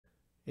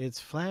It's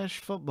flash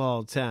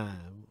football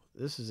time.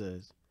 This is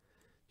a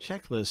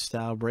checklist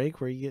style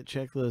break where you get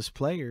checklist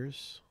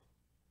players.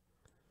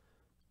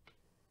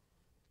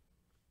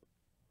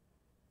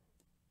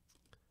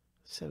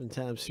 Seven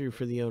times through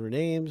for the owner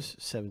names,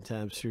 7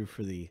 times through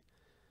for the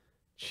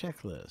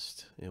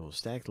checklist. And we'll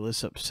stack the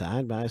lists up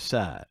side by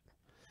side.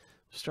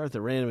 We'll start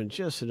the random in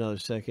just another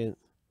second.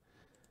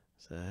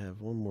 So I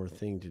have one more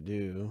thing to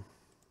do.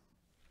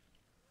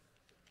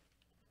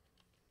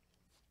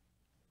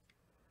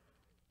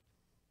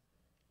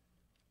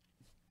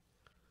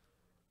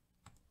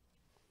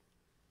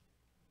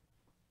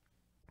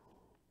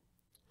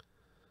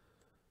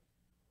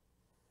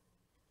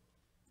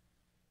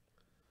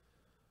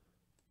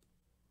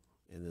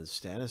 And then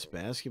status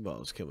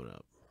basketball is coming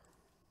up.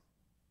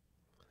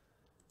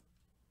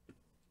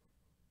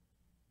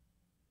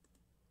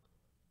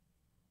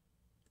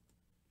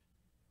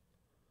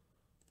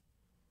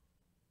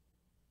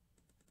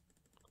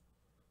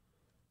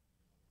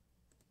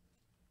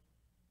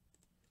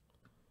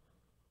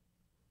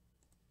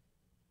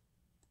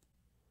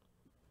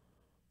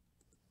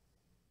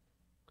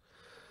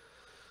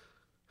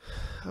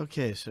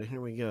 Okay, so here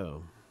we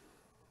go.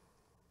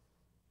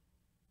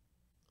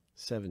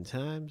 7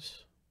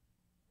 times.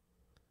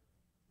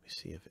 Let me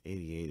see if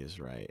 88 is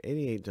right.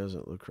 88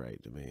 doesn't look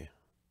right to me. Let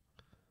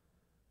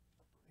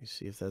me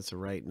see if that's the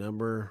right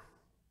number.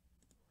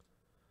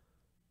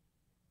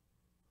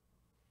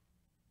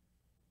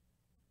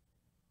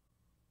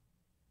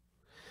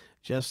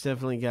 Jeff's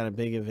definitely got a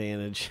big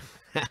advantage.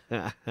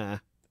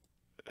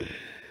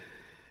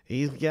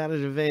 He's got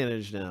an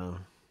advantage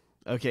now.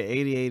 Okay,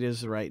 88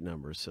 is the right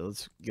number, so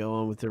let's go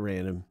on with the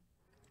random.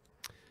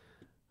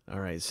 All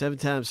right, 7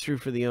 times through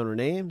for the owner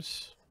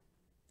names.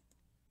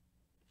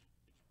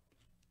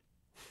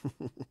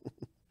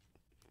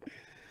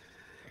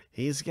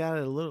 He's got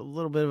a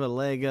little bit of a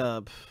leg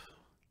up.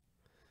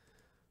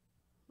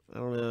 I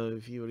don't know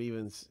if you would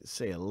even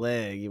say a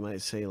leg. You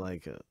might say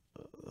like a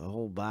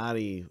whole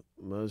body,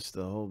 most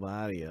of the whole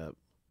body up.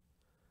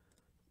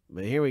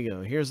 But here we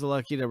go. Here's the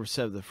lucky number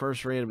 7. The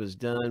first random is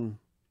done.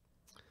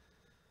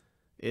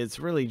 It's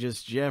really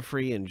just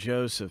Jeffrey and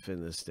Joseph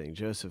in this thing.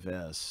 Joseph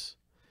S.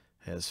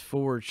 has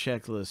 4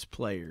 checklist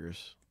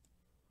players.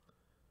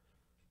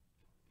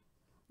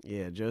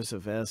 Yeah,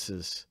 Joseph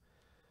S.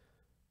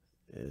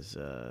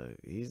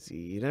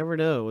 You never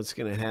know what's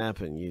going to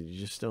happen. You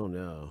just don't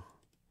know.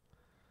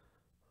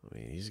 I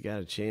mean, he's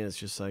got a chance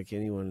just like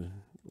anyone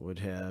would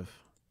have.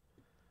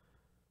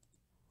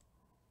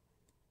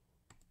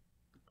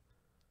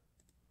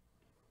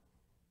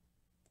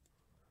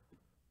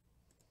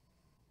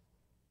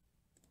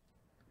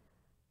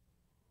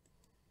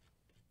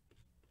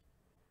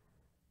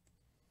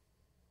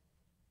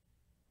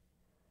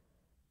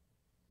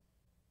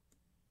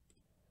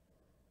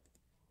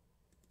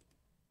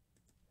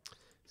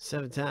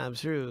 Seven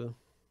times through.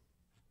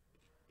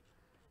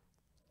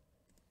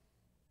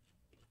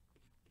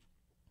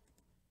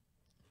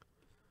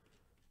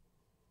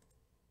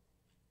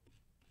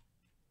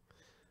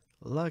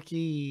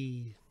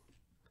 Lucky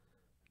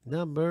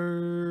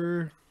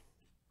number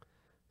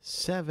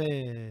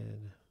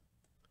 7.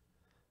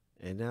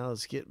 And now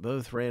let's get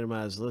both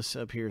randomized lists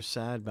up here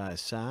side by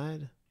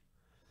side.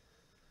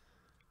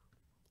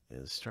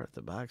 And start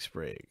the box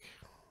break.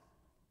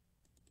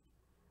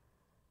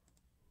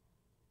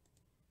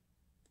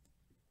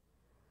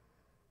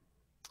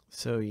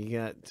 So you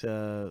got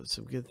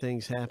some good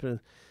things happening.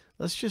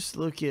 Let's just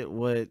look at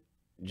what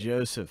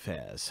Joseph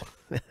has.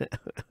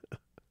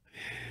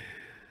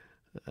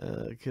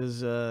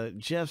 Because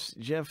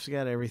Jeff's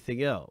got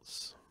everything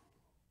else.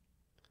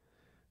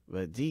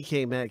 But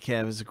DK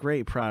Metcalf is a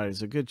great product.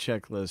 It's a good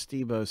checklist.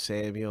 Debo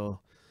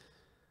Samuel.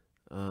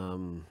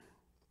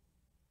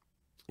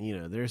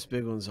 There's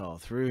big ones all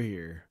through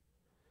here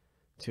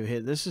to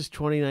hit. This is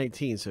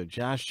 2019, so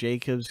Josh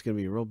Jacobs is going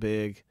to be real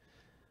big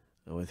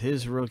with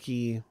his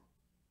rookie.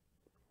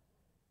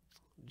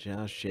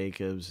 Josh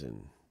Jacobs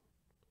in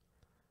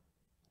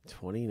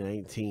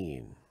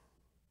 2019.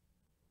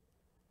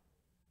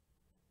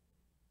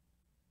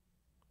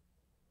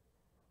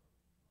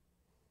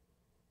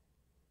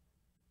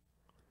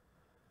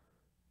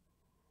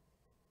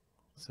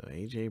 So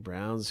A.J.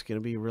 Brown's going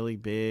to be really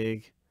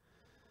big.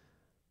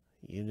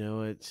 You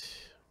know it.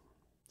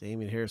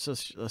 Damian Harris.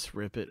 Let's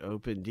rip it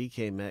open.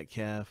 DK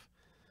Metcalf.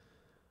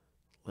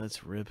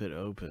 Let's rip it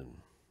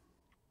open.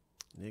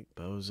 Nick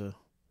Bosa.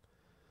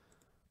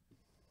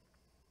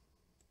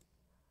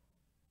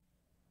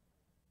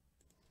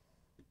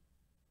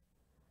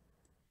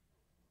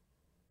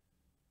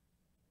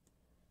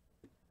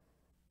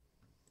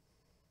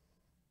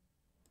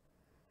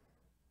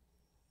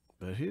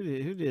 But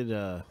who did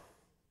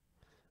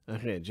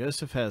okay,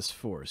 Joseph has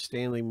 4.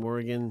 Stanley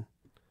Morgan,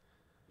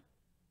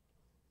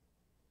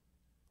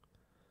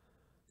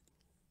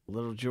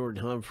 Little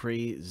Jordan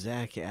Humphrey,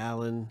 Zach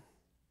Allen,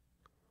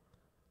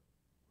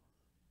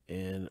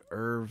 and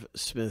Irv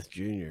Smith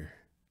Jr.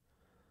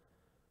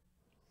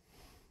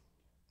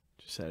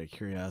 Just out of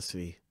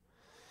curiosity.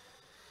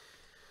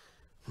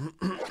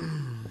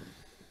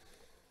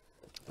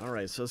 All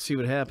right, so let's see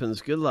what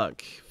happens. Good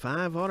luck.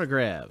 5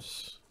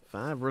 autographs.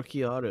 5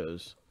 rookie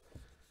autos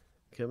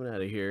coming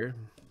out of here.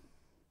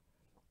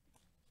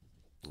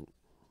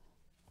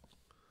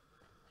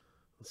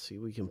 Let's see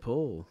what we can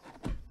pull.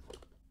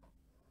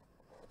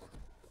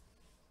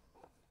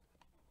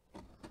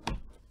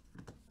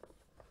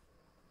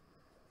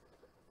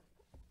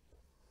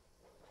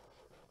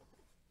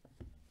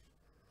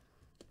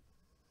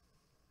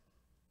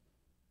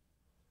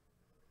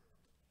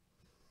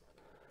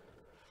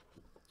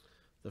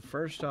 The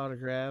first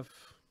autograph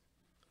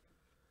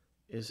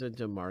is a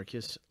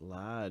DeMarcus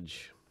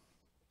Lodge.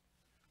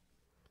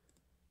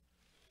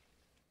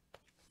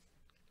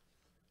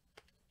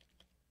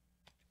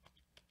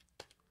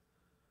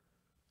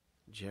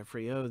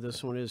 Jeffrey O,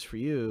 this one is for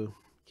you.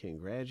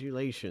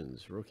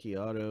 Congratulations. Rookie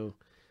auto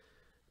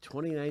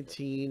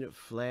 2019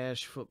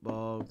 Flash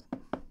Football.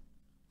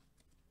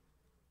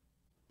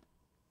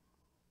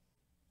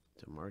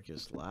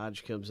 DeMarcus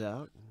Lodge comes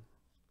out.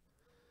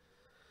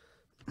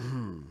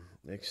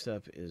 Next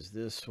up is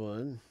this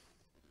one.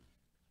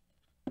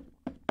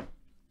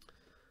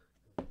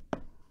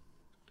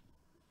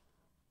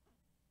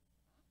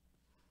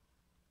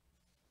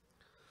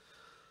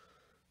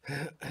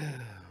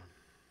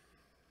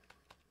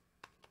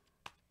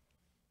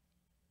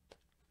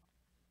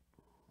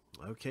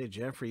 Okay,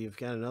 Jeffrey, you've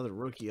got another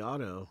rookie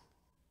auto.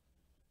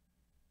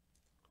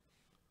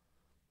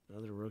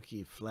 Another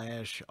rookie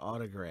Flash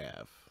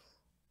autograph.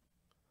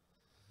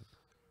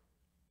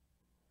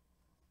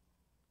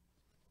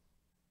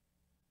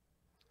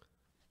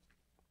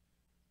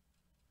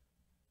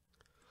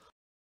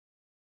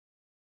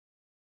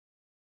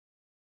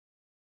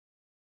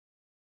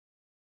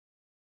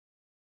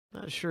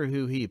 Not sure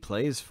who he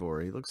plays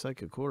for. He looks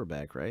like a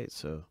quarterback, right?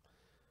 So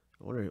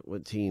I wonder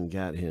what team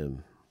got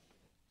him.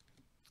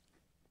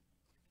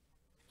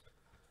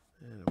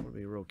 And I want to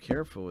be real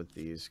careful with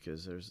these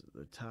because there's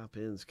the top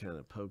end's kind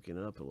of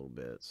poking up a little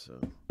bit. So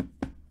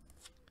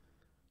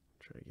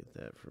try to get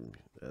that from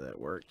that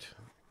worked.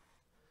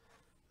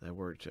 That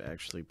worked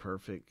actually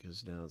perfect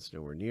because now it's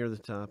nowhere near the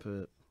top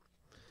of it.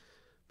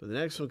 But the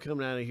next one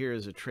coming out of here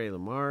is a Trey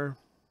Lamar.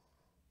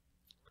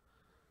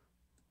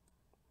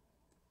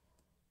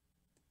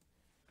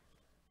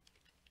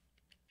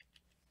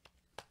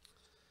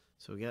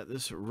 So we got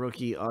this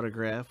rookie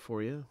autograph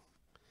for you.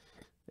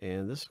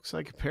 And this looks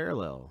like a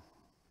parallel.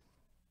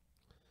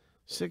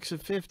 6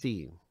 of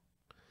 50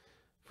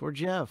 for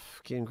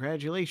Jeff.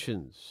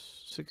 Congratulations.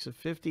 6 of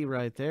 50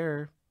 right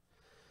there.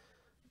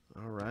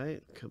 All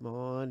right. Come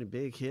on. A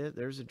big hit.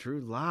 There's a Drew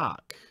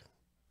Lock.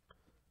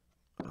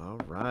 All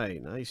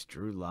right. Nice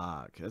Drew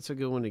Lock. That's a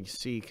good one to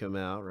see come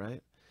out,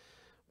 right?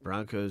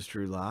 Broncos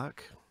Drew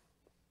Lock.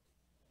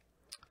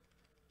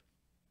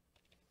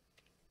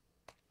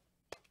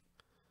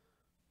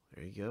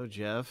 There you go,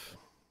 Jeff.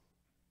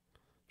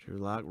 Drew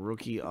Lock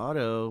rookie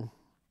auto.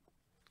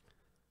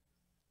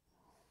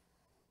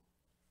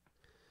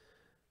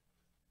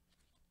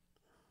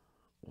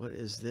 What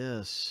is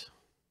this?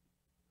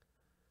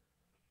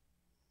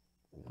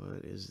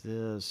 What is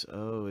this?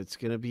 Oh, it's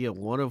going to be a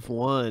 1 of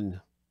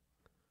 1.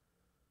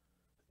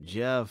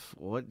 Jeff,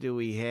 what do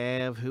we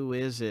have? Who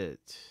is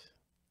it?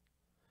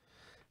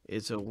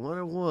 It's a 1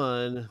 of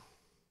 1.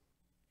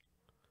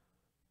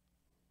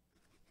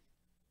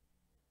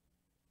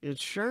 It's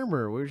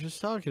Shermer. We were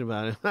just talking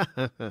about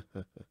him.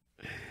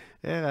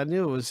 Yeah, I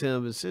knew it was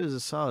him. As soon as I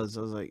saw this,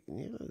 I was like,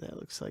 yeah, that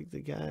looks like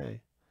the guy.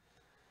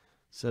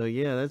 So,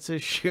 yeah, that's a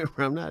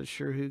Shermer. I'm not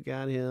sure who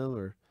got him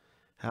or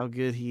how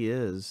good he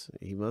is.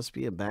 He must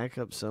be a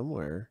backup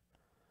somewhere.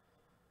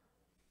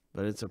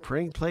 But it's a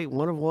prank plate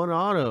 1 of 1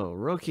 auto.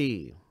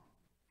 Rookie.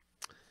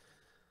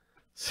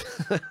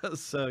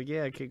 So,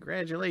 yeah,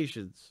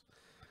 congratulations.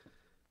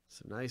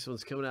 Some nice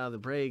ones coming out of the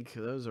break.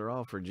 Those are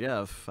all for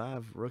Jeff.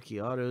 5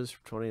 rookie autos for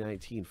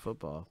 2019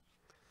 football.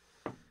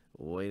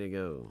 Way to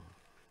go.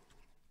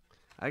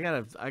 I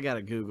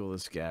gotta Google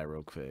this guy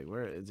real quick.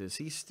 Where is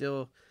he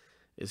still?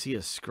 Is he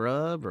a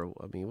scrub or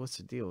I mean, what's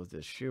the deal with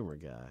this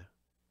Schumer guy?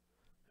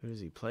 Who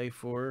does he play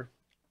for?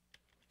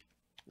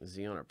 Is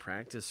he on a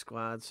practice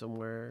squad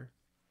somewhere?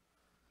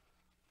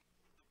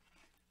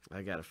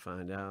 I gotta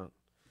find out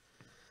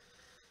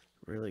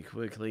really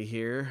quickly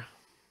here.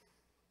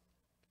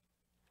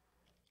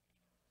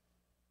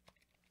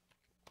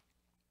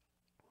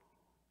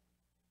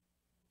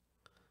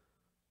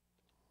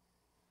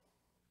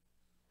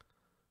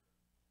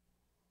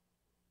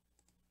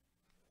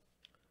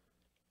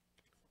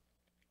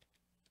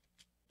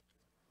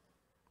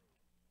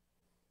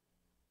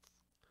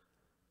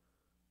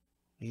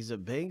 He's a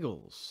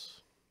Bengals.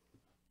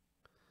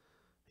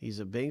 He's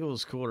a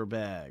Bengals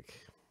quarterback.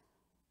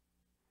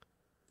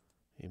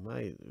 He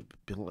might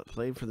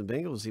play for the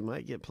Bengals. He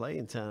might get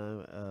playing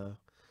time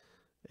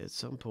at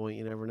some point.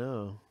 You never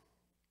know.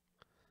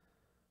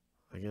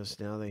 I guess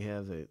now they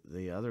have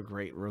the other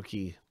great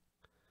rookie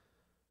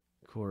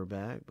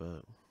quarterback,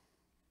 but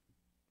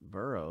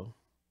Burrow.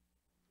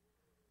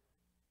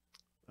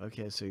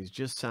 Okay, so he's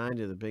just signed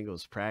to the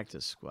Bengals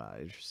practice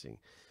squad. Interesting.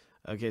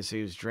 Okay, so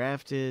he was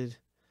drafted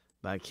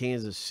by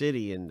Kansas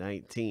City in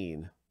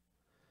 19.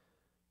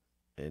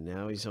 And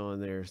now he's on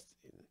there.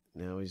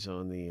 Now he's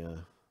on the...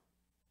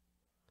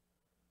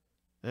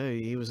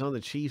 he was on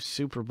the Chiefs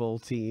Super Bowl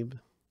team.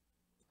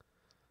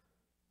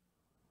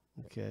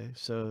 Okay,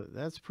 so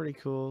that's pretty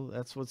cool.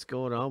 That's what's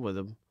going on with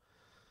him.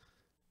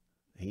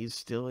 He's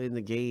still in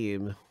the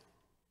game.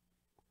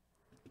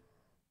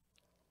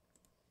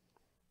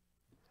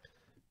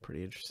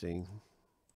 Pretty interesting.